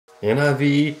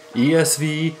NIV,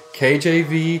 ESV,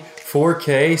 KJV,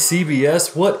 4K,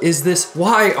 CBS. What is this?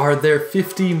 Why are there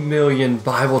 50 million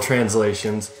Bible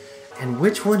translations? And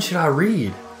which one should I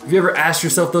read? Have you ever asked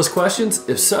yourself those questions?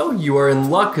 If so, you are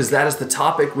in luck because that is the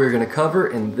topic we're going to cover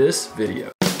in this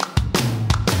video.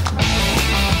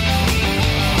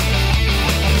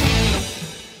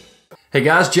 Hey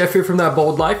guys, Jeff here from That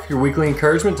Bold Life, your weekly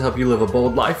encouragement to help you live a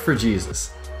bold life for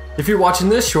Jesus. If you're watching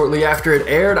this shortly after it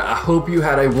aired, I hope you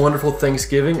had a wonderful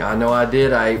Thanksgiving. I know I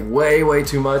did. I ate way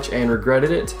too much and regretted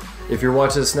it. If you're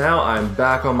watching this now, I'm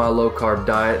back on my low-carb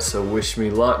diet, so wish me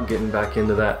luck getting back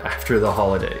into that after the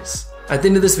holidays. At the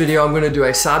end of this video, I'm going to do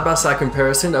a side-by-side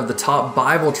comparison of the top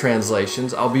Bible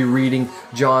translations. I'll be reading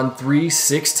John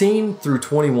 3:16 through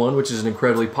 21, which is an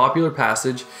incredibly popular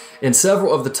passage in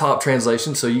several of the top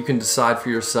translations, so you can decide for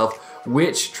yourself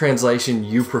which translation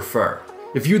you prefer.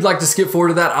 If you'd like to skip forward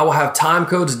to that, I will have time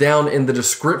codes down in the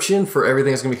description for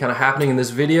everything that's going to be kind of happening in this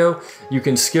video. You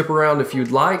can skip around if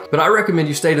you'd like, but I recommend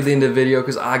you stay to the end of the video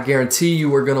because I guarantee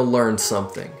you are going to learn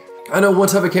something. I know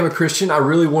once I became a Christian, I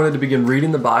really wanted to begin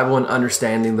reading the Bible and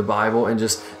understanding the Bible and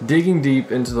just digging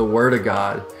deep into the Word of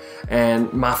God.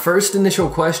 And my first initial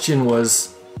question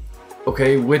was,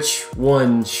 okay, which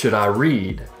one should I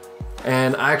read?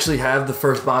 And I actually have the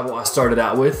first Bible I started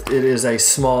out with. It is a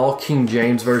small King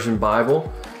James Version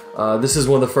Bible. This is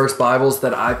one of the first Bibles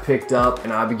that I picked up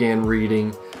and I began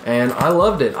reading, and I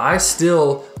loved it. I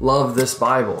still love this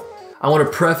Bible. I want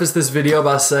to preface this video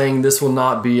by saying this will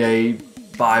not be a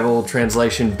Bible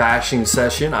translation bashing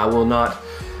session. I will not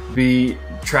be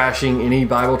trashing any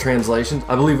Bible translations.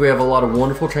 I believe we have a lot of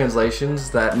wonderful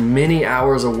translations that many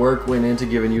hours of work went into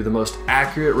giving you the most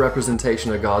accurate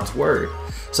representation of God's Word.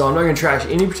 So I'm not going to trash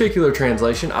any particular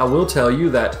translation. I will tell you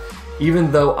that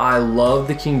even though I love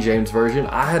the King James Version,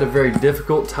 I had a very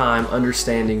difficult time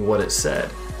understanding what it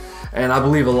said. And I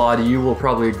believe a lot of you will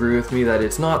probably agree with me that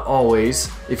it's not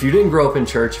always, if you didn't grow up in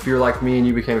church, if you're like me and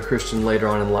you became a Christian later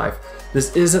on in life,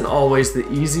 this isn't always the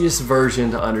easiest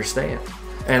version to understand.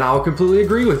 And I'll completely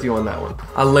agree with you on that one.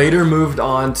 I later moved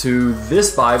on to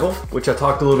this Bible, which I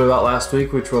talked a little bit about last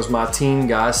week, which was my teen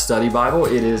guy's study Bible.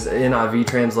 It is NIV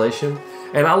translation,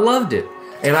 and I loved it.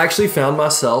 And I actually found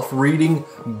myself reading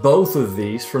both of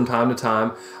these from time to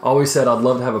time. I always said I'd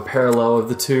love to have a parallel of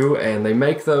the two, and they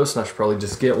make those, and I should probably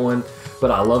just get one.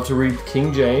 But I love to read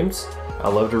King James. I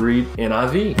love to read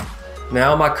NIV.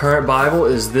 Now my current Bible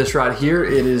is this right here.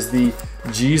 It is the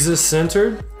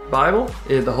Jesus-centered Bible.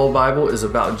 The whole Bible is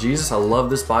about Jesus. I love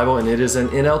this Bible, and it is an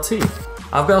NLT.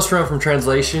 I've bounced around from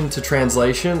translation to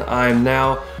translation. I'm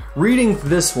now reading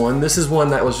this one. This is one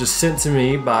that was just sent to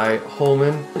me by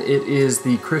Holman. It is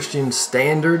the Christian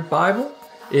Standard Bible.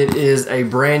 It is a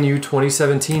brand new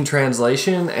 2017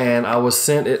 translation, and I was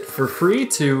sent it for free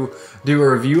to do a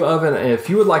review of it. And if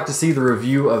you would like to see the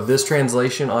review of this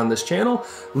translation on this channel,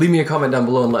 leave me a comment down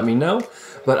below and let me know.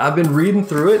 But I've been reading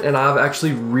through it and I've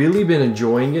actually really been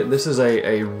enjoying it. This is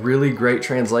a really great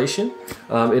translation.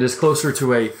 It is closer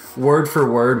to a word for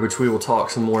word, which we will talk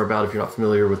some more about if you're not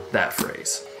familiar with that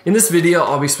phrase. In this video,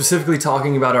 I'll be specifically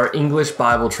talking about our English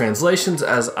Bible translations,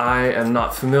 as I am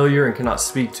not familiar and cannot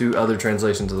speak to other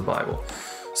translations of the Bible.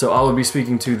 So I will be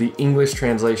speaking to the English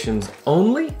translations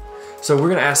only. So we're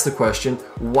going to ask the question,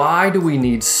 why do we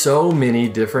need so many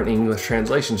different English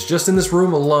translations? Just in this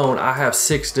room alone, I have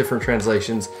 6 different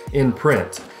translations in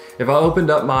print. If I opened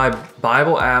up my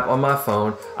Bible app on my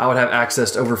phone, I would have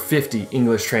access to over 50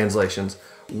 English translations.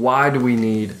 Why do we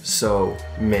need so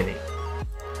many?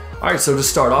 All right, so to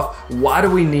start off, why do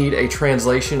we need a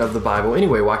translation of the Bible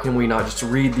anyway? Why can we not just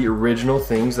read the original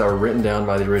things that are written down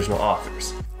by the original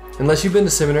authors? Unless you've been to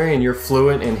seminary and you're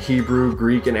fluent in Hebrew,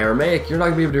 Greek, and Aramaic, you're not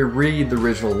going to be able to read the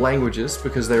original languages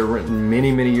because they were written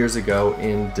many years ago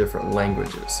in different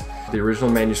languages. The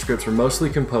original manuscripts are mostly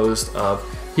composed of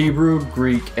Hebrew,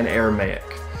 Greek, and Aramaic.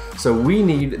 So we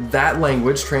need that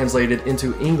language translated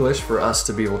into English for us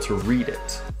to be able to read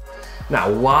it.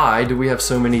 Now, why do we have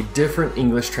so many different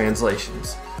English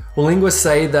translations? Well, linguists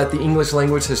say that the English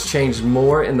language has changed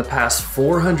more in the past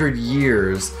 400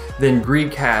 years than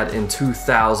Greek had in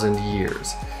 2,000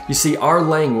 years. You see, our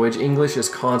language, English, is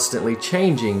constantly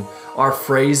changing. Our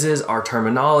phrases, our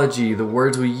terminology, the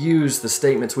words we use, the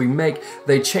statements we make,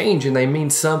 they change and they mean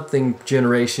something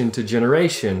generation to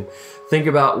generation. Think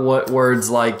about what words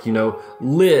like,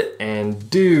 lit and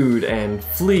dude and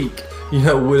fleek,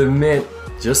 would have meant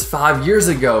just 5 years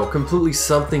ago, completely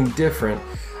something different.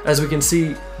 As we can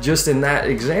see just in that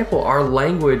example, our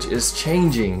language is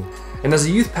changing. And as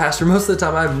a youth pastor, most of the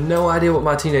time I have no idea what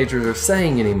my teenagers are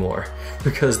saying anymore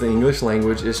because the English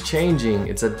language is changing,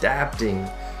 it's adapting.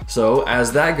 So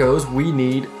as that goes, we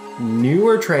need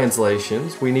newer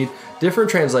translations. We need different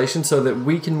translations so that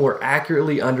we can more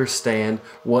accurately understand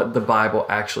what the Bible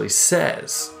actually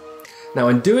says. Now,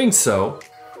 in doing so,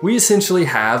 we essentially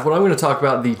have what I'm going to talk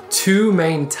about, the two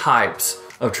main types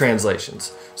of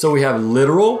translations. So we have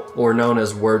literal, or known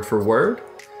as word for word,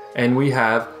 and we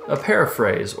have a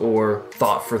paraphrase, or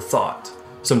thought for thought.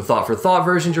 Some thought for thought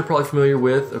versions you're probably familiar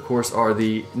with, of course, are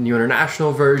the New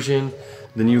International Version,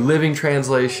 the New Living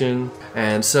Translation,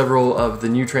 and several of the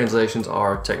new translations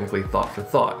are technically thought for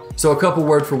thought. So a couple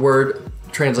word for word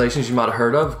translations you might have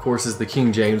heard of course, is the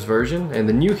King James Version and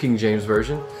the New King James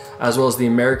Version, as well as the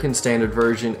American Standard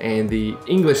Version and the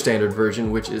English Standard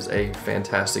Version, which is a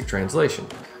fantastic translation.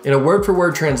 In a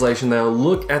word-for-word translation, they'll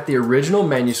look at the original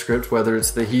manuscript, whether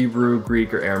it's the Hebrew,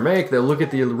 Greek, or Aramaic. They'll look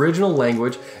at the original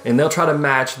language and they'll try to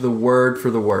match the word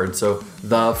for the word. So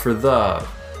the for the,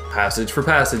 passage for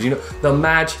passage, they'll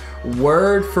match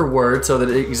word for word so that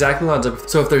it exactly lines up.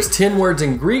 So if there's 10 words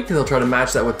in Greek, they'll try to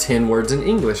match that with 10 words in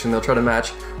English, and they'll try to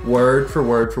match word for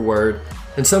word for word.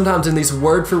 And sometimes in these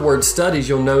word for word studies,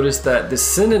 you'll notice that the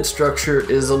sentence structure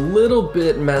is a little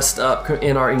bit messed up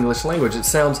in our English language. It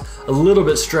sounds a little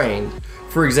bit strained.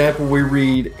 For example, we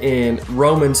read in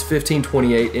Romans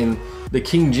 15:28 in the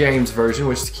King James Version,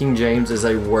 which the King James is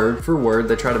a word for word.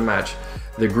 They try to match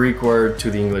the Greek word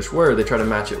to the English word. They try to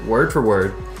match it word for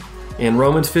word. In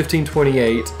Romans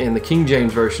 15:28 in the King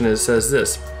James Version, it says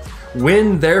this: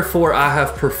 "When therefore I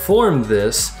have performed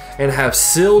this and have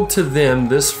sealed to them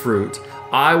this fruit,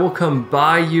 I will come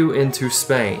by you into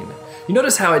Spain." You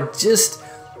notice how it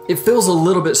feels a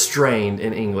little bit strained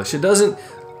in English.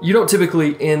 You don't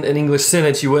typically in an English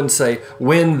sentence, you wouldn't say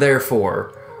 "when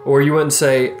therefore," or you wouldn't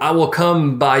say "I will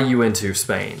come by you into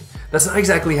Spain." That's not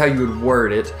exactly how you would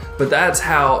word it, but that's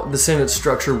how the sentence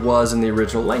structure was in the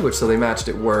original language, so they matched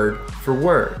it word for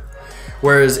word.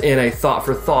 Whereas in a thought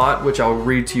for thought, which I'll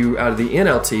read to you out of the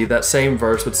NLT, that same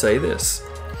verse would say this: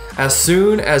 "As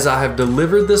soon as I have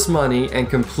delivered this money and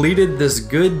completed this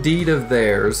good deed of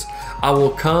theirs, I will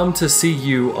come to see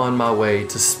you on my way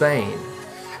to Spain."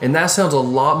 And that sounds a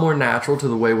lot more natural to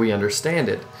the way we understand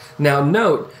it. Now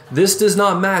note, this does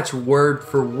not match word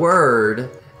for word,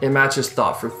 it matches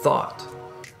thought for thought,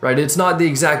 right? It's not the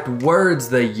exact words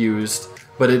they used,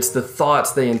 but it's the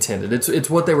thoughts they intended.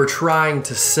 It's what they were trying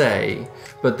to say,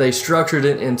 but they structured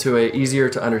it into a easier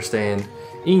to understand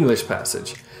English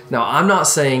passage. Now, I'm not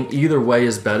saying either way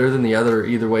is better than the other, or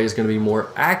either way is going to be more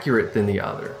accurate than the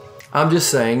other. I'm just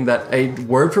saying that a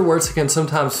word for word can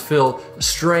sometimes feel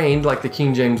strained, like the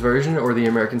King James Version or the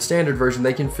American Standard Version.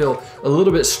 They can feel a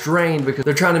little bit strained because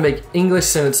they're trying to make English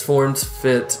sentence forms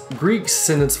fit Greek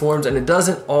sentence forms, and it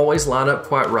doesn't always line up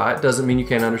quite right. Doesn't mean you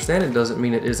can't understand it, doesn't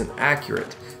mean it isn't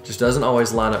accurate. It just doesn't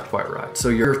always line up quite right. So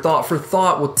your thought for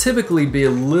thought will typically be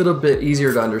a little bit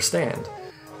easier to understand.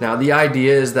 Now, the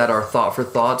idea is that our thought for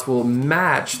thoughts will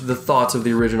match the thoughts of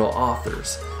the original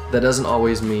authors. That doesn't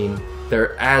always mean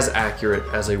they're as accurate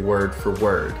as a word for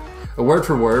word. A word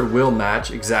for word will match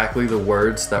exactly the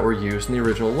words that were used in the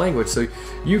original language, so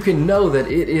you can know that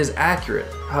it is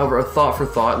accurate. However, a thought for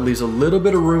thought leaves a little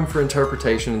bit of room for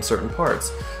interpretation in certain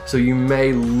parts, so you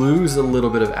may lose a little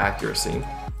bit of accuracy.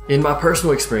 In my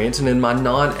personal experience and in my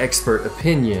non-expert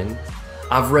opinion,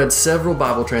 I've read several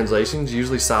Bible translations,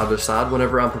 usually side by side.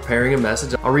 Whenever I'm preparing a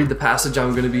message, I'll read the passage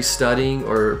I'm going to be studying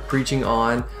or preaching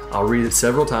on. I'll read it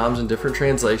several times in different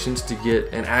translations to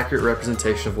get an accurate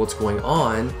representation of what's going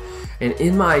on. And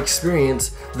in my experience,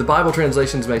 the Bible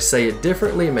translations may say it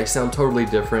differently, it may sound totally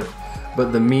different,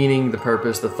 but the meaning, the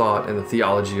purpose, the thought, and the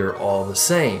theology are all the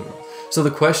same. So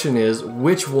the question is,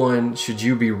 which one should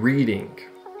you be reading?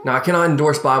 Now, I cannot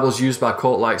endorse Bibles used by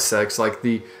cult-like sects like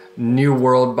the New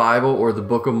World Bible or the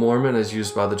Book of Mormon as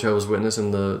used by the Jehovah's Witness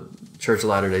and the Church of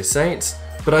Latter-day Saints.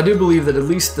 But I do believe that at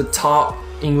least the top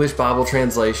English Bible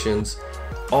translations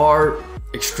are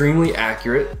extremely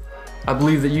accurate. I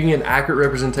believe that you can get an accurate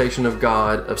representation of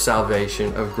God, of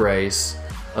salvation, of grace,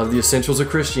 of the essentials of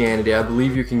Christianity. I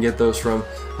believe you can get those from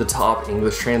the top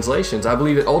English translations. I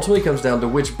believe it ultimately comes down to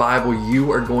which Bible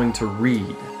you are going to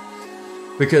read.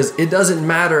 Because it doesn't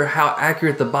matter how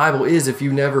accurate the Bible is if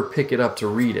you never pick it up to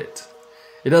read it.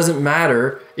 It doesn't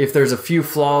matter if there's a few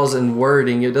flaws in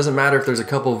wording. It doesn't matter if there's a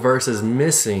couple verses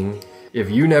missing if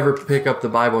you never pick up the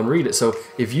Bible and read it. So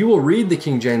if you will read the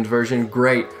King James Version,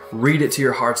 great, read it to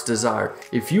your heart's desire.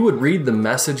 If you would read the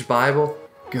Message Bible,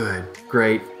 good,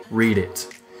 great, read it.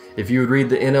 If you would read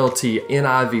the NLT,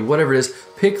 NIV, whatever it is,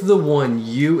 pick the one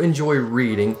you enjoy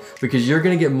reading, because you're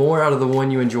going to get more out of the one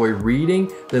you enjoy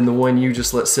reading than the one you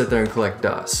just let sit there and collect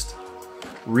dust.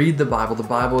 read the Bible. The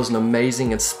Bible is an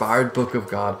amazing, inspired book of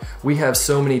God. We have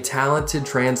so many talented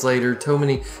translators, so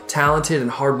many talented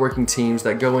and hardworking teams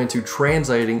that go into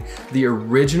translating the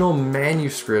original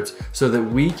manuscripts so that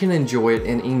we can enjoy it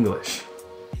in English.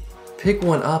 Pick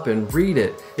one up and read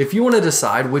it. If you want to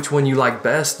decide which one you like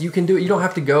best, you can do it. You don't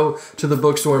have to go to the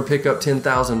bookstore and pick up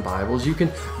 10,000 Bibles. You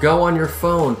can go on your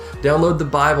phone, download the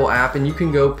Bible app, and you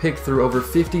can go pick through over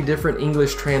 50 different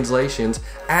English translations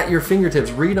at your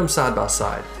fingertips. Read them side by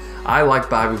side. I like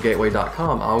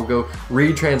BibleGateway.com. I'll go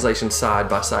read translations side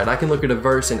by side. I can look at a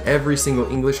verse in every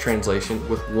single English translation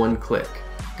with one click.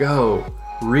 Go.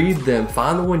 Read them,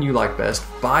 find the one you like best,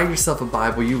 buy yourself a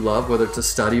Bible you love, whether it's a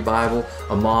study Bible,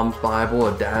 a mom's Bible,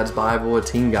 a dad's Bible, a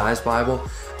teen guy's Bible.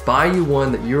 Buy you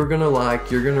one that you're gonna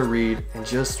like, you're gonna read, and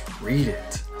just read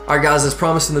it. All right, guys, as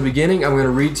promised in the beginning, I'm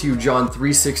gonna read to you John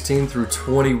 3:16 through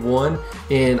 21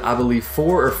 in, I believe,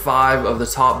 4 or 5 of the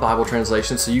top Bible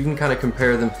translations, so you can kind of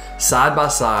compare them side by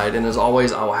side. And as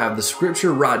always, I will have the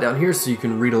scripture right down here so you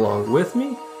can read along with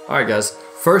me. All right, guys,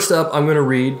 first up, I'm gonna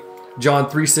read John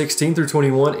 3:16 through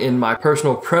 21 in my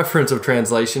personal preference of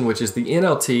translation, which is the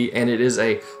NLT, and it is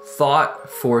a thought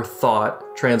for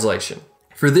thought translation.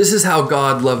 For this is how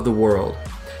God loved the world.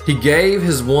 He gave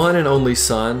his one and only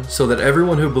Son so that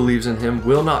everyone who believes in him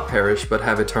will not perish but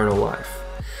have eternal life.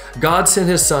 God sent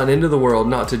his Son into the world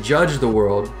not to judge the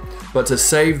world, but to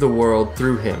save the world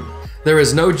through him. There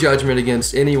is no judgment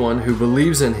against anyone who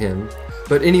believes in him,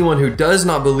 but anyone who does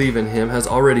not believe in him has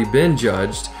already been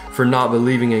judged for not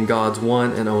believing in God's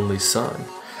one and only Son.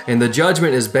 And the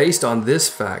judgment is based on this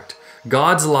fact: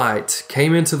 God's light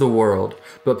came into the world,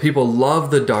 but people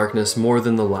loved the darkness more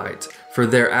than the light, for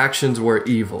their actions were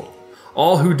evil.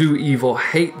 All who do evil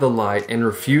hate the light and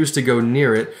refuse to go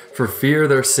near it for fear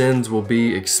their sins will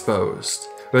be exposed.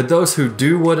 But those who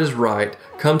do what is right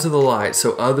come to the light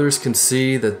so others can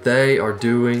see that they are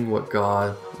doing what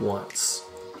God wants.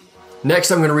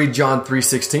 Next, I'm going to read John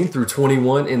 3:16 through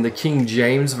 21 in the King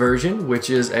James Version,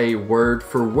 which is a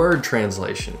word-for-word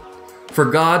translation. For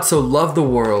God so loved the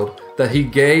world that he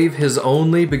gave his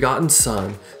only begotten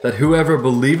Son, that whoever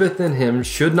believeth in him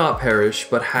should not perish,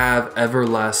 but have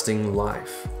everlasting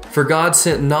life. For God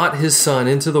sent not his Son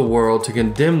into the world to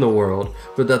condemn the world,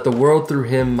 but that the world through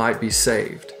him might be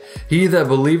saved. He that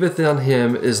believeth on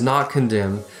him is not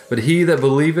condemned, but he that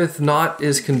believeth not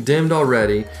is condemned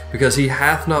already, because he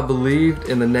hath not believed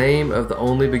in the name of the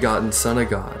only begotten Son of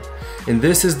God. And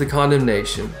this is the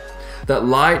condemnation, that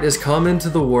light is come into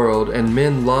the world, and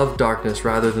men love darkness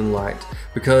rather than light,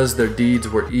 because their deeds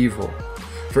were evil.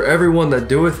 For everyone that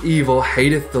doeth evil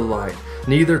hateth the light,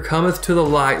 neither cometh to the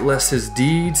light, lest his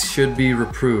deeds should be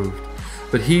reproved.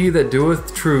 But he that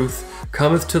doeth truth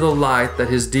cometh to the light, that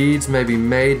his deeds may be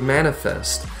made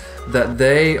manifest, that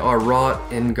they are wrought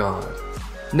in God.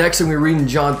 Next, I'm going to read in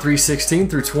John 3:16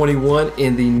 through 21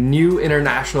 in the New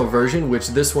International Version, which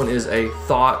this one is a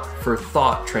thought for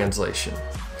thought translation.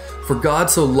 For God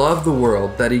so loved the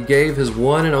world that he gave his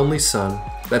one and only Son,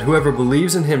 that whoever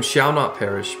believes in him shall not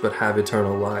perish, but have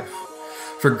eternal life.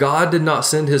 For God did not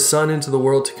send his Son into the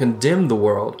world to condemn the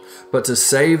world, but to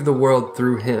save the world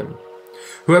through him.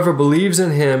 Whoever believes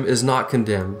in him is not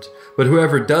condemned, but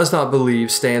whoever does not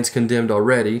believe stands condemned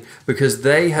already, because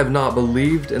they have not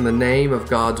believed in the name of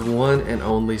God's one and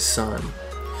only Son.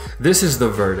 This is the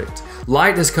verdict.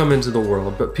 Light has come into the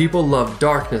world, but people love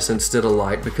darkness instead of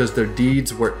light, because their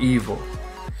deeds were evil.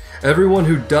 Everyone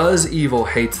who does evil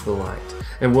hates the light,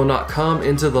 and will not come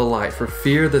into the light for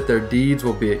fear that their deeds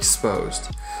will be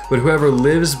exposed. But whoever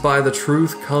lives by the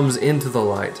truth comes into the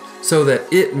light, so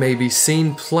that it may be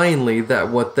seen plainly that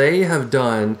what they have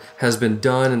done has been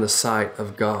done in the sight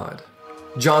of God.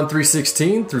 John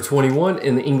 3:16 through 21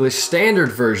 in the English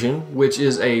Standard Version, which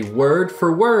is a word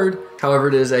for word. However,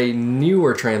 it is a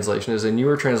newer translation. It is a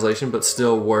newer translation, but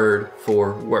still word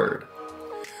for word.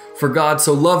 For God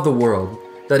so loved the world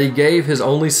that he gave his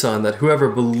only Son, that whoever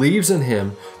believes in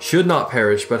him should not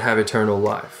perish, but have eternal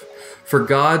life. For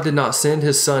God did not send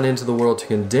his Son into the world to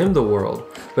condemn the world,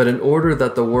 but in order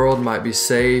that the world might be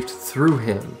saved through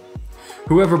him.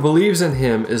 Whoever believes in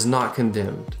him is not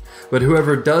condemned, but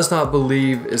whoever does not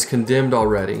believe is condemned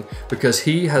already, because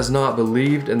he has not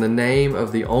believed in the name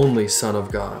of the only Son of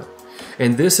God.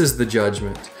 And this is the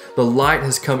judgment. The light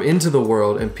has come into the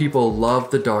world, and people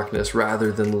love the darkness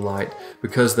rather than the light,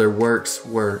 because their works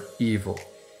were evil.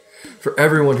 For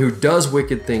everyone who does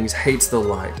wicked things hates the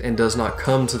light and does not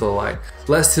come to the light,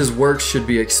 lest his works should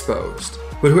be exposed.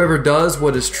 But whoever does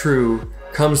what is true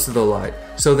comes to the light,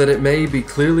 so that it may be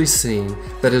clearly seen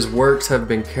that his works have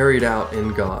been carried out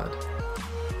in God.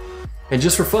 And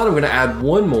just for fun, I'm going to add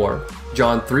one more.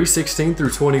 John 3:16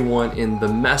 through 21 in the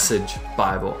Message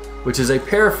Bible, which is a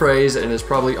paraphrase and is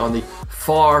probably on the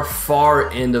far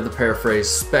end of the paraphrase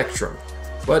spectrum.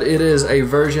 But it is a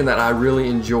version that I really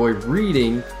enjoy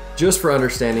reading just for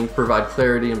understanding, provide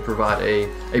clarity, and provide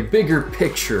a bigger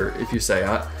picture, if you say.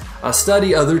 I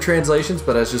study other translations,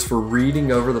 but as just for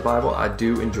reading over the Bible, I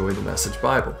do enjoy the Message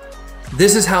Bible.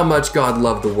 This is how much God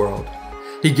loved the world.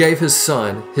 He gave His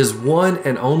Son, His one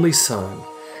and only Son,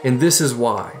 and this is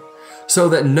why. So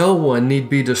that no one need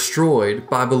be destroyed.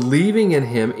 By believing in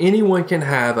Him, anyone can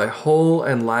have a whole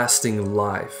and lasting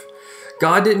life.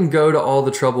 God didn't go to all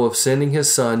the trouble of sending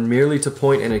His Son merely to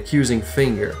point an accusing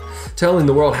finger, telling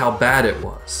the world how bad it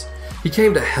was. He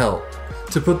came to help,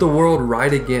 to put the world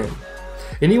right again.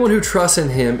 Anyone who trusts in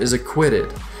Him is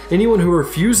acquitted. Anyone who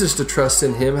refuses to trust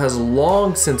in Him has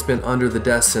long since been under the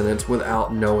death sentence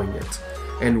without knowing it.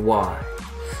 And why?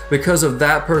 Because of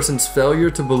that person's failure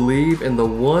to believe in the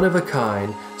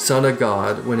one-of-a-kind Son of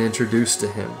God when introduced to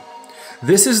Him.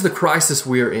 This is the crisis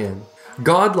we are in.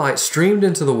 God light streamed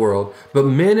into the world, but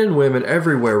men and women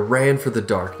everywhere ran for the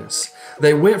darkness.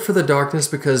 They went for the darkness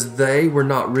because they were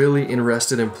not really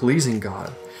interested in pleasing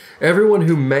God. Everyone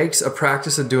who makes a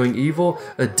practice of doing evil,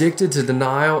 addicted to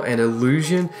denial and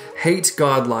illusion, hates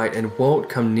God light and won't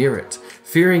come near it,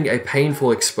 fearing a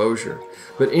painful exposure.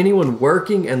 But anyone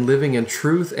working and living in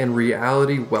truth and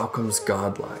reality welcomes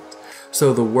God light,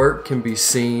 so the work can be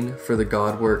seen for the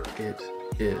God work it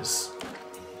is.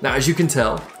 Now, as you can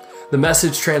tell, the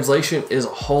Message translation is a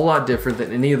whole lot different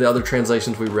than any of the other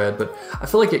translations we read, but I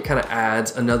feel like it kind of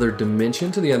adds another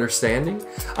dimension to the understanding.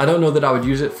 I don't know that I would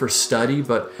use it for study,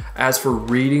 but as for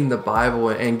reading the Bible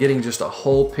and getting just a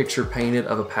whole picture painted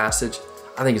of a passage,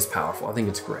 I think it's powerful. I think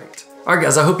it's great. All right,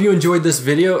 guys, I hope you enjoyed this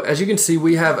video. As you can see,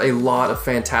 we have a lot of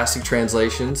fantastic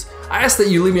translations. I ask that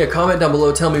you leave me a comment down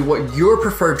below, tell me what your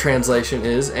preferred translation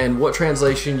is and what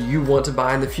translation you want to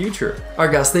buy in the future. All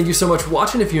right, guys, thank you so much for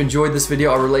watching. If you enjoyed this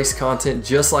video, I'll release content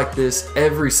just like this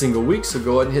every single week, so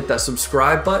go ahead and hit that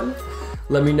subscribe button.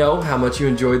 Let me know how much you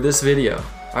enjoyed this video.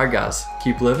 All right, guys,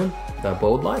 keep living that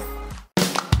bold life.